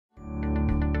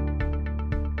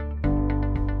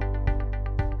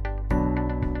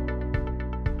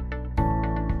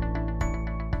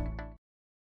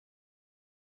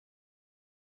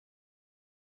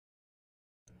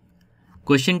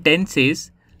Question 10 says,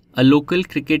 a local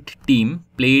cricket team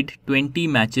played 20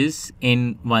 matches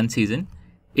in one season.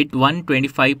 It won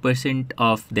 25%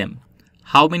 of them.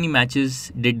 How many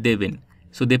matches did they win?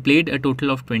 So they played a total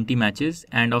of 20 matches,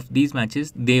 and of these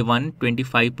matches, they won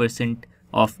 25%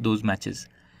 of those matches.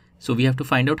 So we have to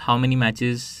find out how many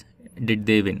matches did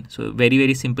they win. So very,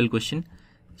 very simple question.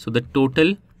 So the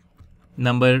total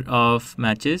number of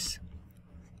matches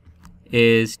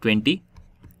is 20.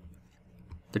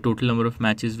 The total number of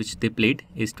matches which they played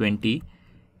is 20.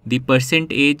 The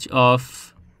percentage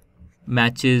of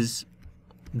matches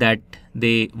that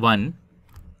they won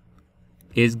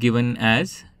is given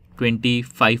as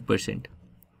 25%.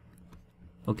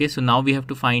 Okay, so now we have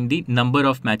to find the number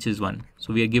of matches won.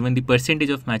 So we are given the percentage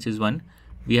of matches won.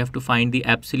 We have to find the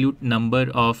absolute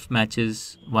number of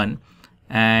matches won,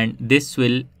 and this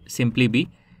will simply be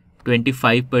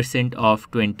 25%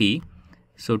 of 20.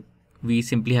 So we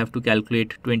simply have to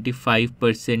calculate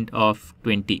 25% of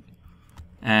 20,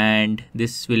 and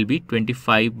this will be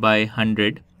 25 by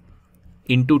 100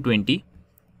 into 20,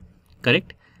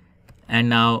 correct? And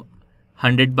now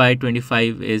 100 by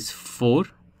 25 is 4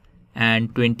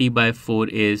 and 20 by 4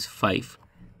 is 5.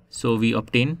 So we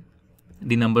obtain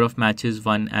the number of matches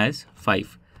won as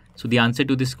 5. So the answer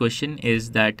to this question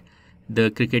is that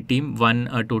the cricket team won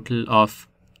a total of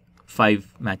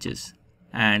 5 matches.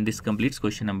 And this completes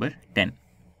question number 10.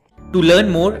 To learn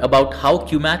more about how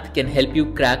QMath can help you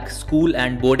crack school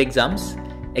and board exams,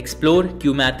 explore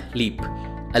QMath Leap,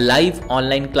 a live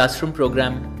online classroom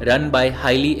program run by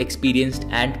highly experienced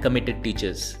and committed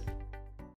teachers.